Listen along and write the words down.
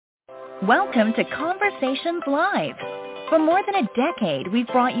Welcome to Conversations Live. For more than a decade, we've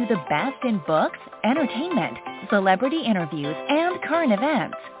brought you the best in books, entertainment, celebrity interviews, and current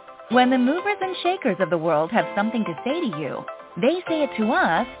events. When the movers and shakers of the world have something to say to you, they say it to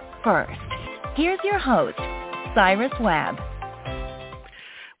us first. Here's your host, Cyrus Webb.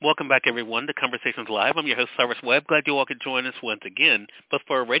 Welcome back, everyone, to Conversations Live. I'm your host, Cyrus Webb. Glad you all could join us once again. But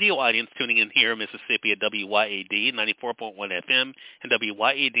for a radio audience tuning in here in Mississippi at WYAD 94.1 FM and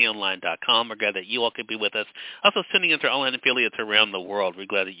WYADonline.com, we're glad that you all could be with us. Also tuning into our online affiliates around the world, we're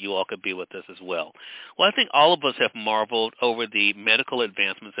glad that you all could be with us as well. Well, I think all of us have marveled over the medical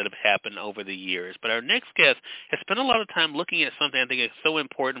advancements that have happened over the years. But our next guest has spent a lot of time looking at something I think is so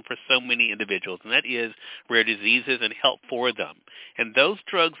important for so many individuals, and that is rare diseases and help for them. And those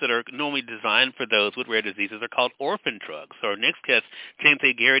drugs that are normally designed for those with rare diseases are called orphan drugs. So our next guest, James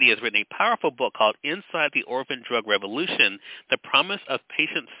A. Geraghty, has written a powerful book called Inside the Orphan Drug Revolution, The Promise of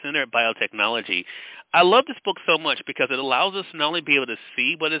Patient-Centered Biotechnology. I love this book so much because it allows us to not only be able to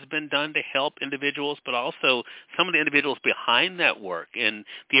see what has been done to help individuals, but also some of the individuals behind that work and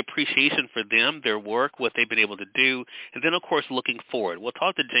the appreciation for them, their work, what they've been able to do, and then, of course, looking forward. We'll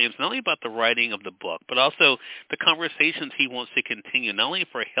talk to James not only about the writing of the book, but also the conversations he wants to continue, not only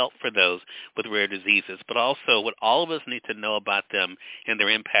for help for those with rare diseases, but also what all of us need to know about them and their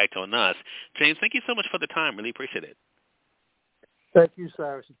impact on us. James, thank you so much for the time. Really appreciate it. Thank you,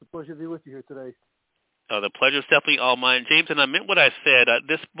 Cyrus. It's a pleasure to be with you here today. The pleasure is definitely all mine. James, and I meant what I said.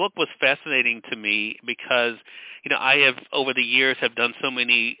 This book was fascinating to me because, I have, over the years, have done so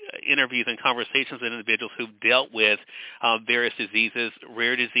many interviews and conversations with individuals who've dealt with various diseases,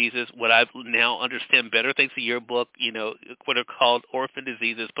 rare diseases, what I now understand better thanks to your book, what are called orphan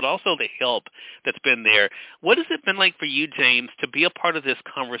diseases, but also the help that's been there. What has it been like for you, James, to be a part of this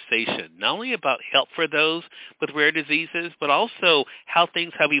conversation, not only about help for those with rare diseases, but also how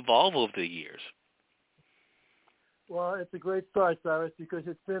things have evolved over the years? Well, it's a great start, Cyrus, because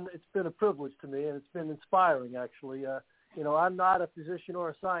it's been a privilege to me, and it's been inspiring, actually. I'm not a physician or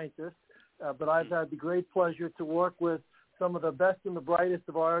a scientist, but I've had the great pleasure to work with some of the best and the brightest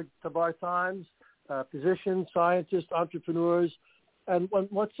of our times, physicians, scientists, entrepreneurs. And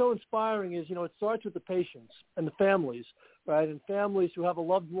what's so inspiring is, it starts with the patients and the families, right? And families who have a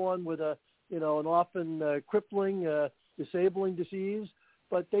loved one with an often crippling, disabling disease,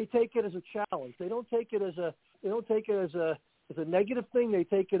 but they take it as a challenge. They don't take it as a negative thing. They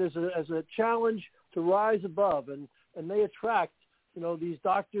take it as a challenge to rise above, and they attract these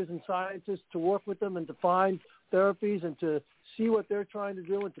doctors and scientists to work with them and to find therapies and to see what they're trying to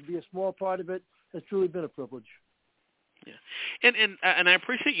do and to be a small part of it has truly been a privilege. Yeah, and I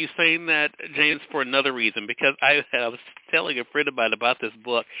appreciate you saying that, James, for another reason, because I was telling a friend of mine about this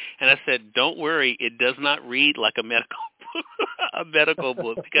book, and I said, don't worry, it does not read like a medical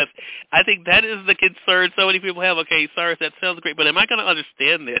book, because I think that is the concern so many people have. Okay, Cyrus, that sounds great, but am I going to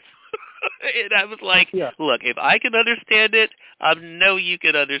understand this? And I was like, Look, if I can understand it, I know you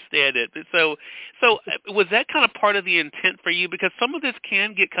can understand it. So was that kind of part of the intent for you? Because some of this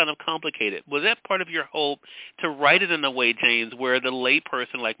can get kind of complicated. Was that part of your hope to write it in a way, James, where the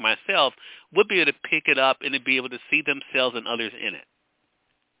layperson like myself would be able to pick it up and to be able to see themselves and others in it?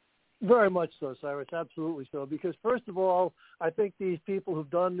 Very much so, Cyrus, absolutely so. Because first of all, I think these people who've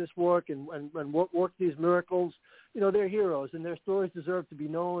done this work and worked these miracles, they're heroes, and their stories deserve to be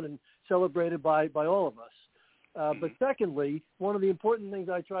known and celebrated by all of us. But secondly, one of the important things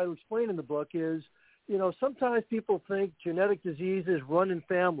I try to explain in the book is, sometimes people think genetic diseases run in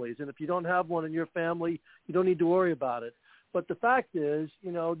families, and if you don't have one in your family, you don't need to worry about it. But the fact is,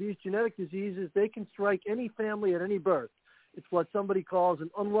 these genetic diseases, they can strike any family at any birth. It's what somebody calls an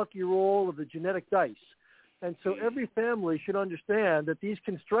unlucky roll of the genetic dice. And so every family should understand that these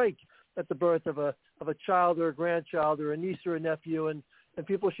can strike at the birth of a child or a grandchild or a niece or a nephew, and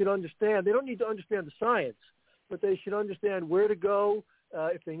people should understand. They don't need to understand the science, but they should understand where to go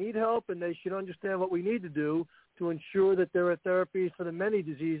if they need help, and they should understand what we need to do to ensure that there are therapies for the many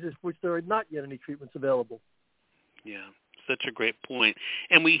diseases for which there are not yet any treatments available. Yeah. Such a great point.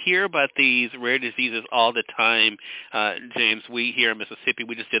 And we hear about these rare diseases all the time, James. We here in Mississippi,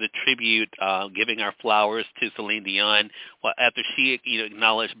 we just did a tribute giving our flowers to Celine Dion after she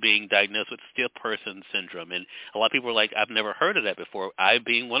acknowledged being diagnosed with stiff person syndrome. And a lot of people were like, I've never heard of that before. I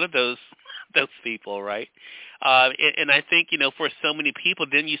being one of those people, right? And I think, for so many people,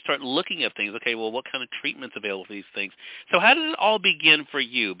 then you start looking at things. Okay, well, what kind of treatment's available for these things? So how did it all begin for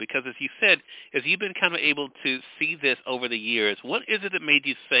you? Because as you said, as you've been kind of able to see this over the years, what is it that made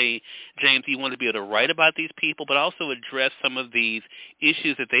you say, James, you want to be able to write about these people, but also address some of these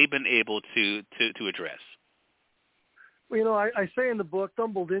issues that they've been able to address? Well, I say in the book,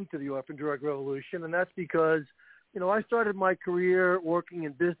 stumbled into the orphan drug revolution, and that's because, I started my career working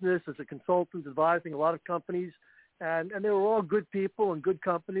in business as a consultant, advising a lot of companies, and they were all good people and good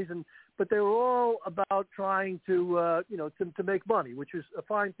companies, but they were all about trying to make money, which is a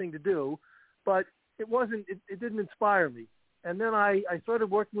fine thing to do, but it didn't inspire me. And then I started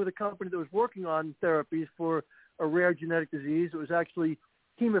working with a company that was working on therapies for a rare genetic disease. It was actually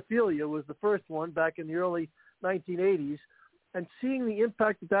hemophilia was the first one back in the early 1980s, and seeing the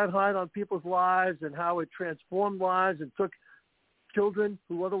impact that had on people's lives and how it transformed lives and took children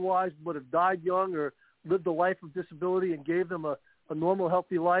who otherwise would have died young or lived a life of disability and gave them a normal,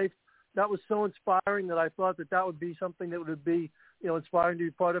 healthy life, that was so inspiring that I thought that would be something that would be, inspiring to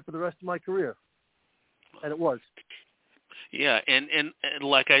be part of for the rest of my career. And it was. Yeah, and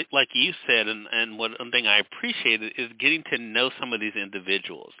like you said, and one thing I appreciated is getting to know some of these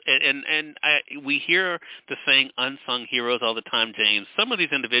individuals. And we hear the saying unsung heroes all the time, James. Some of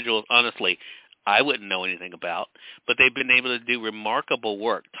these individuals, honestly, I wouldn't know anything about, but they've been able to do remarkable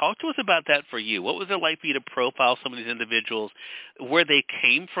work. Talk to us about that for you. What was it like for you to profile some of these individuals, where they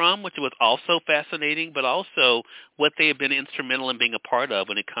came from, which was also fascinating, but also what they have been instrumental in being a part of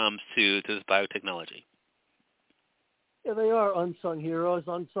when it comes to this biotechnology? Yeah, they are unsung heroes,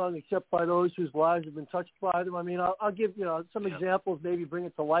 unsung except by those whose lives have been touched by them. I mean, I'll give some examples, maybe bring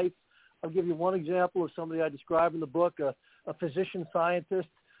it to life. I'll give you one example of somebody I describe in the book, a physician scientist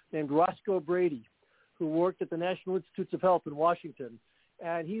named Roscoe Brady, who worked at the National Institutes of Health in Washington,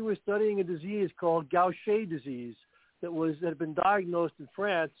 and he was studying a disease called Gaucher disease that had been diagnosed in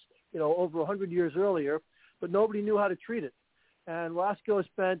France, over 100 years earlier, but nobody knew how to treat it. And Roscoe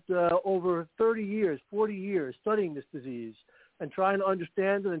spent over 40 years studying this disease and trying to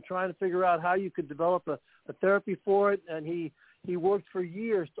understand it and trying to figure out how you could develop a therapy for it. And he worked for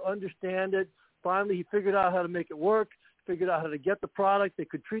years to understand it. Finally, he figured out how to make it work, figured out how to get the product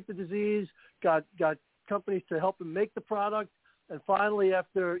that could treat the disease, got companies to help him make the product. And finally,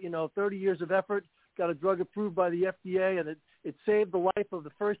 after 30 years of effort, got a drug approved by the FDA, and it saved the life of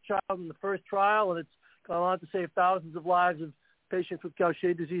the first child in the first trial, and it's gone on to save thousands of lives of patients with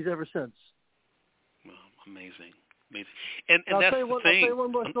Gaucher disease ever since. Wow, amazing. And I'll that's tell you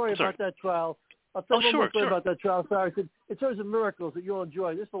one more story about that trial. I'll tell you one more story about that trial, Cyrus. In terms of miracles that you'll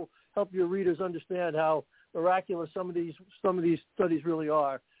enjoy, this will help your readers understand how miraculous some of these studies really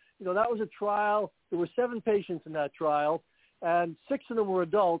are. That was a trial. There were 7 patients in that trial, and 6 of them were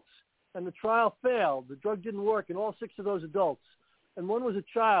adults, and the trial failed. The drug didn't work in all 6 of those adults. And one was a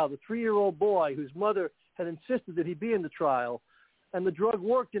child, a 3-year-old boy, whose mother had insisted that he be in the trial. And the drug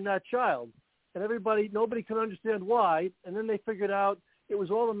worked in that child. And nobody could understand why. And then they figured out it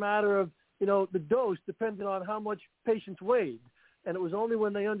was all a matter of, the dose depended on how much patients weighed. And it was only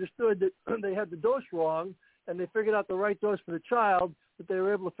when they understood that they had the dose wrong and they figured out the right dose for the child that they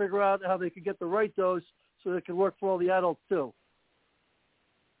were able to figure out how they could get the right dose so it could work for all the adults too.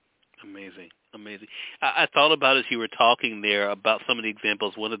 Amazing. I thought about, as you were talking there, about some of the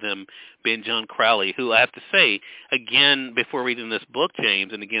examples, one of them being John Crowley, who I have to say, again, before reading this book,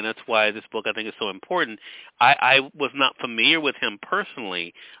 James, and again, that's why this book I think is so important, I was not familiar with him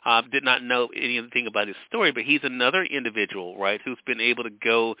personally, did not know anything about his story, but he's another individual, right, who's been able to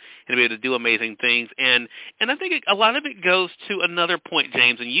go and be able to do amazing things. And I think a lot of it goes to another point,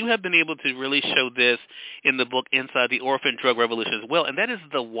 James, and you have been able to really show this in the book Inside the Orphan Drug Revolution as well, and that is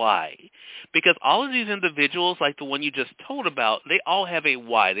the why. Because all of these individuals, like the one you just told about, they all have a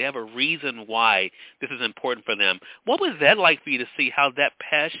why. They have a reason why this is important for them. What was that like for you to see how that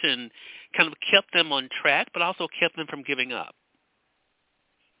passion kind of kept them on track, but also kept them from giving up?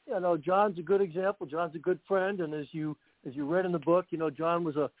 Yeah, no, John's a good example. John's a good friend, and as you read in the book, John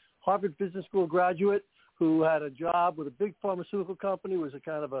was a Harvard Business School graduate who had a job with a big pharmaceutical company, was a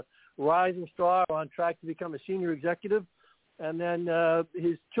kind of a rising star on track to become a senior executive. And then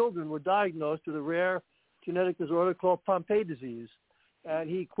his children were diagnosed with a rare genetic disorder called Pompe disease. And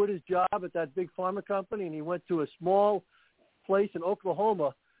he quit his job at that big pharma company, and he went to a small place in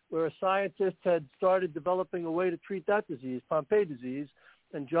Oklahoma where a scientist had started developing a way to treat that disease, Pompe disease.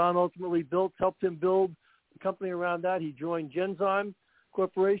 And John ultimately helped him build the company around that. He joined Genzyme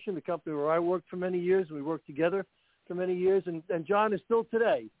Corporation, the company where I worked for many years, and we worked together for many years. And John is still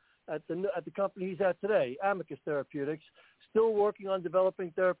today at the company he's at today, Amicus Therapeutics, still working on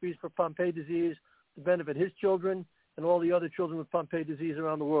developing therapies for Pompe disease to benefit his children and all the other children with Pompe disease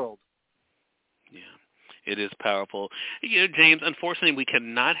around the world. Yeah. It is powerful. James, unfortunately, we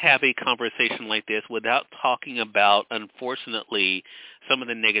cannot have a conversation like this without talking about, unfortunately, some of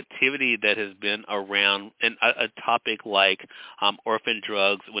the negativity that has been around a topic like orphan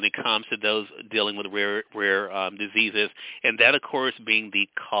drugs when it comes to those dealing with rare diseases, and that, of course, being the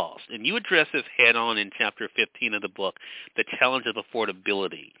cost. And you address this head-on in Chapter 15 of the book, The Challenge of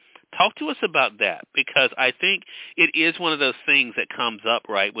Affordability. Talk to us about that, because I think it is one of those things that comes up,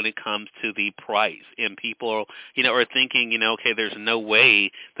 right, when it comes to the price. And people, are thinking, okay, there's no way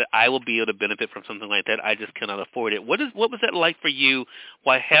that I will be able to benefit from something like that. I just cannot afford it. What was that like for you?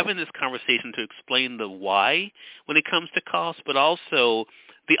 Why having this conversation to explain the why when it comes to cost, but also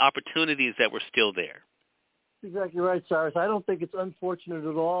the opportunities that were still there? Exactly right, Cyrus. I don't think it's unfortunate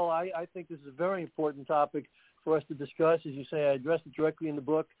at all. I think this is a very important topic for us to discuss. As you say, I address it directly in the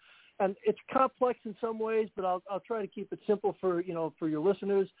book. And it's complex in some ways, but I'll try to keep it simple for your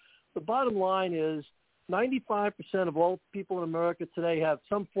listeners. The bottom line is 95% of all people in America today have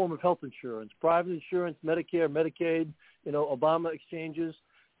some form of health insurance, private insurance, Medicare, Medicaid, Obama exchanges.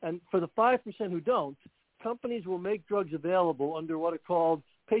 And for the 5% who don't, companies will make drugs available under what are called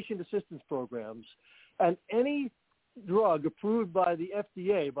patient assistance programs. And any drug approved by the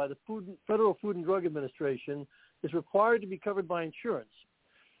FDA, by the Federal Food and Drug Administration, is required to be covered by insurance.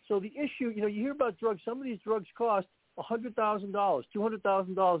 So the issue, you hear about drugs. Some of these drugs cost $100,000,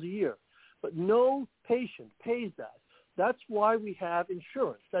 $200,000 a year, but no patient pays that. That's why we have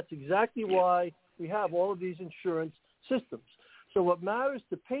insurance. That's exactly why we have all of these insurance systems. So what matters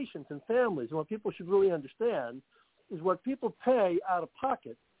to patients and families, and what people should really understand, is what people pay out of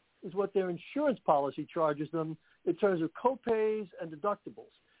pocket is what their insurance policy charges them in terms of copays and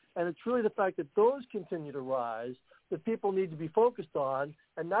deductibles. And it's really the fact that those continue to rise that people need to be focused on,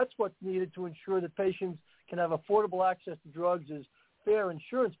 and that's what's needed to ensure that patients can have affordable access to drugs is fair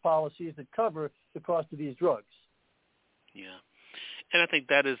insurance policies that cover the cost of these drugs. Yeah. And I think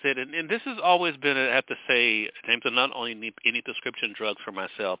that is it. And this has always been, I have to say, James, I not only need any prescription drugs for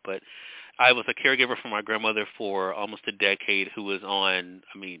myself, but I was a caregiver for my grandmother for almost a decade who was on,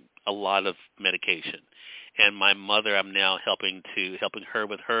 a lot of medication. And my mother, I'm now helping her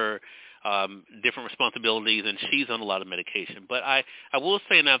with her different responsibilities, and she's on a lot of medication. But I will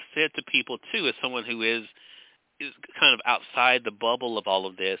say, and I've said to people too, as someone who is kind of outside the bubble of all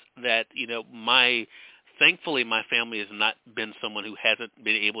of this, that thankfully my family has not been someone who hasn't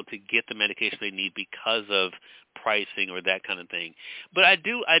been able to get the medication they need because of pricing or that kind of thing. But I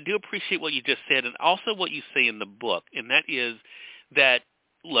do appreciate what you just said, and also what you say in the book, and that is that,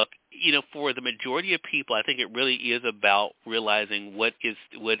 look, for the majority of people, I think it really is about realizing what is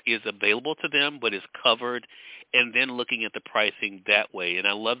available to them, what is covered, and then looking at the pricing that way. And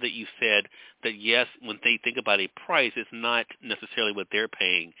I love that you said that, yes, when they think about a price, it's not necessarily what they're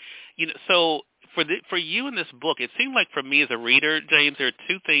paying. So for you in this book, it seemed like for me as a reader, James, there are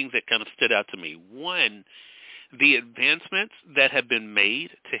two things that kind of stood out to me. One, the advancements that have been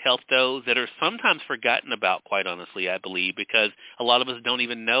made to help those that are sometimes forgotten about, quite honestly, I believe, because a lot of us don't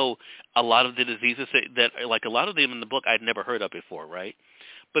even know a lot of the diseases that like a lot of them in the book I'd never heard of before, right?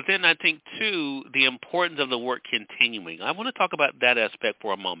 But then I think, too, the importance of the work continuing. I want to talk about that aspect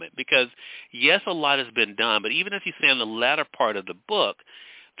for a moment because, yes, a lot has been done, but even as you say in the latter part of the book,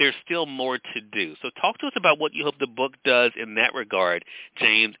 there's still more to do. So talk to us about what you hope the book does in that regard,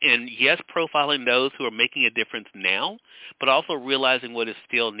 James, and, yes, profiling those who are making a difference now, but also realizing what is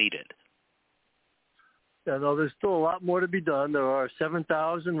still needed. Yeah, no, there's still a lot more to be done. There are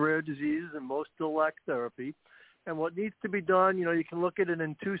 7,000 rare diseases, and most still lack therapy. And what needs to be done, you can look at it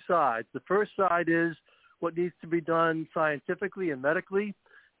in two sides. The first side is what needs to be done scientifically and medically,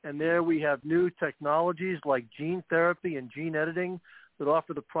 and there we have new technologies like gene therapy and gene editing that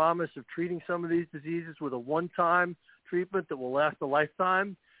offer the promise of treating some of these diseases with a one-time treatment that will last a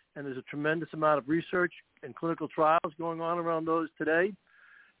lifetime. And there's a tremendous amount of research and clinical trials going on around those today.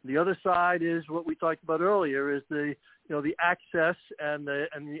 The other side is what we talked about earlier, is the access and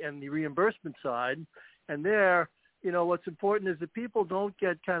the reimbursement side. And there, what's important is that people don't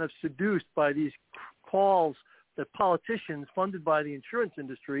get kind of seduced by these calls that politicians funded by the insurance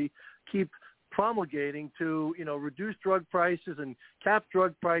industry keep promulgating to, reduce drug prices and cap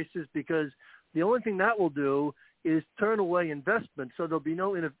drug prices, because the only thing that will do is turn away investment. So there'll be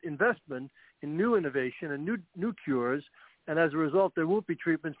no investment in new innovation and new cures. And as a result, there won't be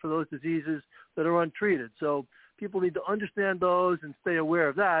treatments for those diseases that are untreated. So people need to understand those and stay aware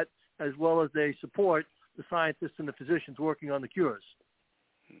of that, as well as they support the scientists and the physicians working on the cures.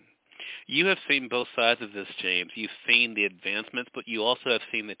 You have seen both sides of this, James. You've seen the advancements, but you also have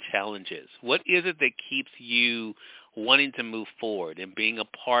seen the challenges. What is it that keeps you wanting to move forward and being a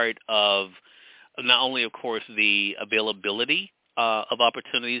part of not only, of course, the availability of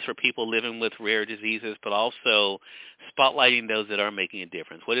opportunities for people living with rare diseases, but also spotlighting those that are making a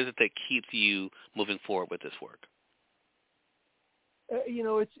difference? What is it that keeps you moving forward with this work?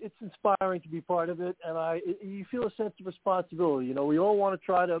 It's inspiring to be part of it, and you feel a sense of responsibility. We all want to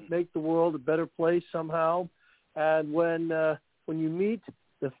try to make the world a better place somehow, and when you meet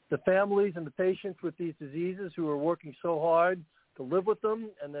the families and the patients with these diseases who are working so hard to live with them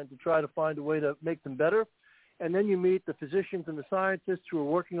and then to try to find a way to make them better, and then you meet the physicians and the scientists who are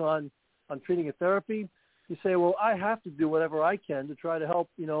working on treating a therapy, you say, well, I have to do whatever I can to try to help,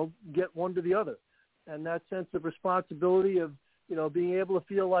 get one to the other. And that sense of responsibility of, being able to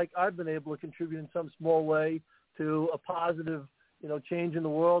feel like I've been able to contribute in some small way to a positive, change in the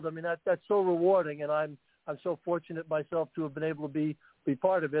world. I mean, that's so rewarding, and I'm so fortunate myself to have been able to be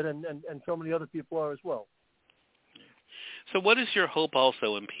part of it, and so many other people are as well. So what is your hope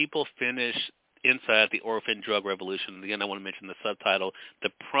also when people finish inside the orphan drug revolution? Again, I want to mention the subtitle,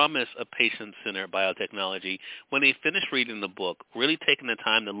 The Promise of Patient-Centered Biotechnology. When they finish reading the book, really taking the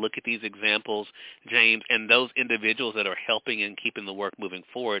time to look at these examples, James, and those individuals that are helping and keeping the work moving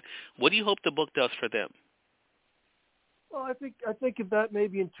forward, what do you hope the book does for them? Well, I think of that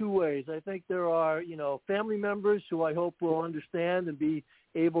maybe in two ways. I think there are, family members who I hope will understand and be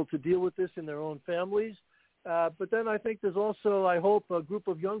able to deal with this in their own families. But then I think there's also, I hope, a group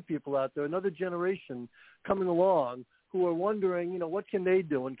of young people out there, another generation coming along who are wondering, what can they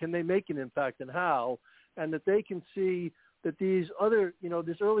do and can they make an impact and how, and that they can see that these other,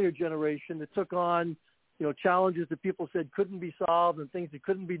 this earlier generation that took on, challenges that people said couldn't be solved and things that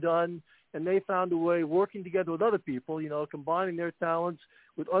couldn't be done, and they found a way working together with other people, combining their talents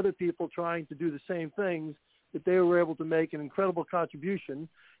with other people trying to do the same things, that they were able to make an incredible contribution.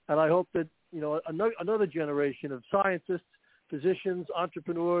 And I hope that, another generation of scientists, physicians,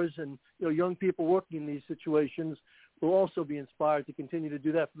 entrepreneurs, and, young people working in these situations will also be inspired to continue to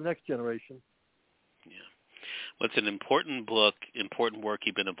do that for the next generation. Yeah. Well, it's an important book, important work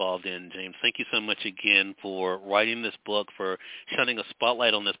you've been involved in, James. Thank you so much again for writing this book, for shining a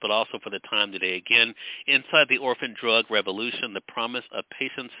spotlight on this, but also for the time today. Again, Inside the Orphan Drug Revolution, The Promise of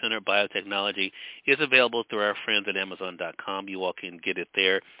Patient-Centered Biotechnology is available through our friends at Amazon.com. You all can get it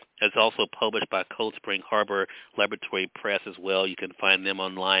there. It's also published by Cold Spring Harbor Laboratory Press as well. You can find them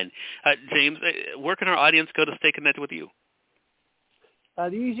online. James, where can our audience go to stay connected with you?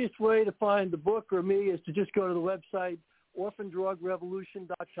 The easiest way to find the book or me is to just go to the website,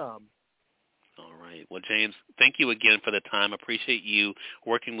 orphandrugrevolution.com. All right. Well, James, thank you again for the time. I appreciate you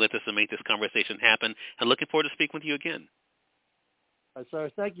working with us to make this conversation happen, and looking forward to speaking with you again.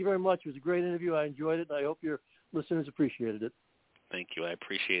 Cyrus, thank you very much. It was a great interview. I enjoyed it, and I hope your listeners appreciated it. Thank you. I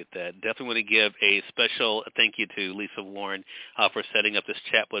appreciate that. Definitely want to give a special thank you to Lisa Warren for setting up this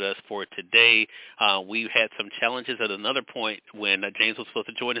chat with us for today. We had some challenges at another point when James was supposed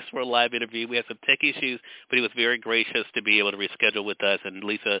to join us for a live interview. We had some tech issues, but he was very gracious to be able to reschedule with us, and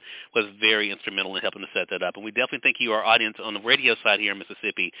Lisa was very instrumental in helping to set that up. And we definitely thank you, our audience on the radio side here in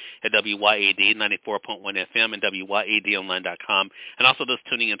Mississippi at WYAD 94.1 FM and WYADonline.com, and also those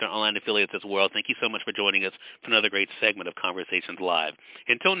tuning into our online affiliates as well. Thank you so much for joining us for another great segment of Conversations Live.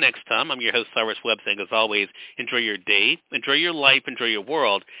 Until next time, I'm your host, Cyrus Webb, saying as always, enjoy your day, enjoy your life, enjoy your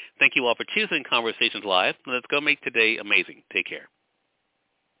world. Thank you all for choosing Conversations Live. Let's go make today amazing. Take care.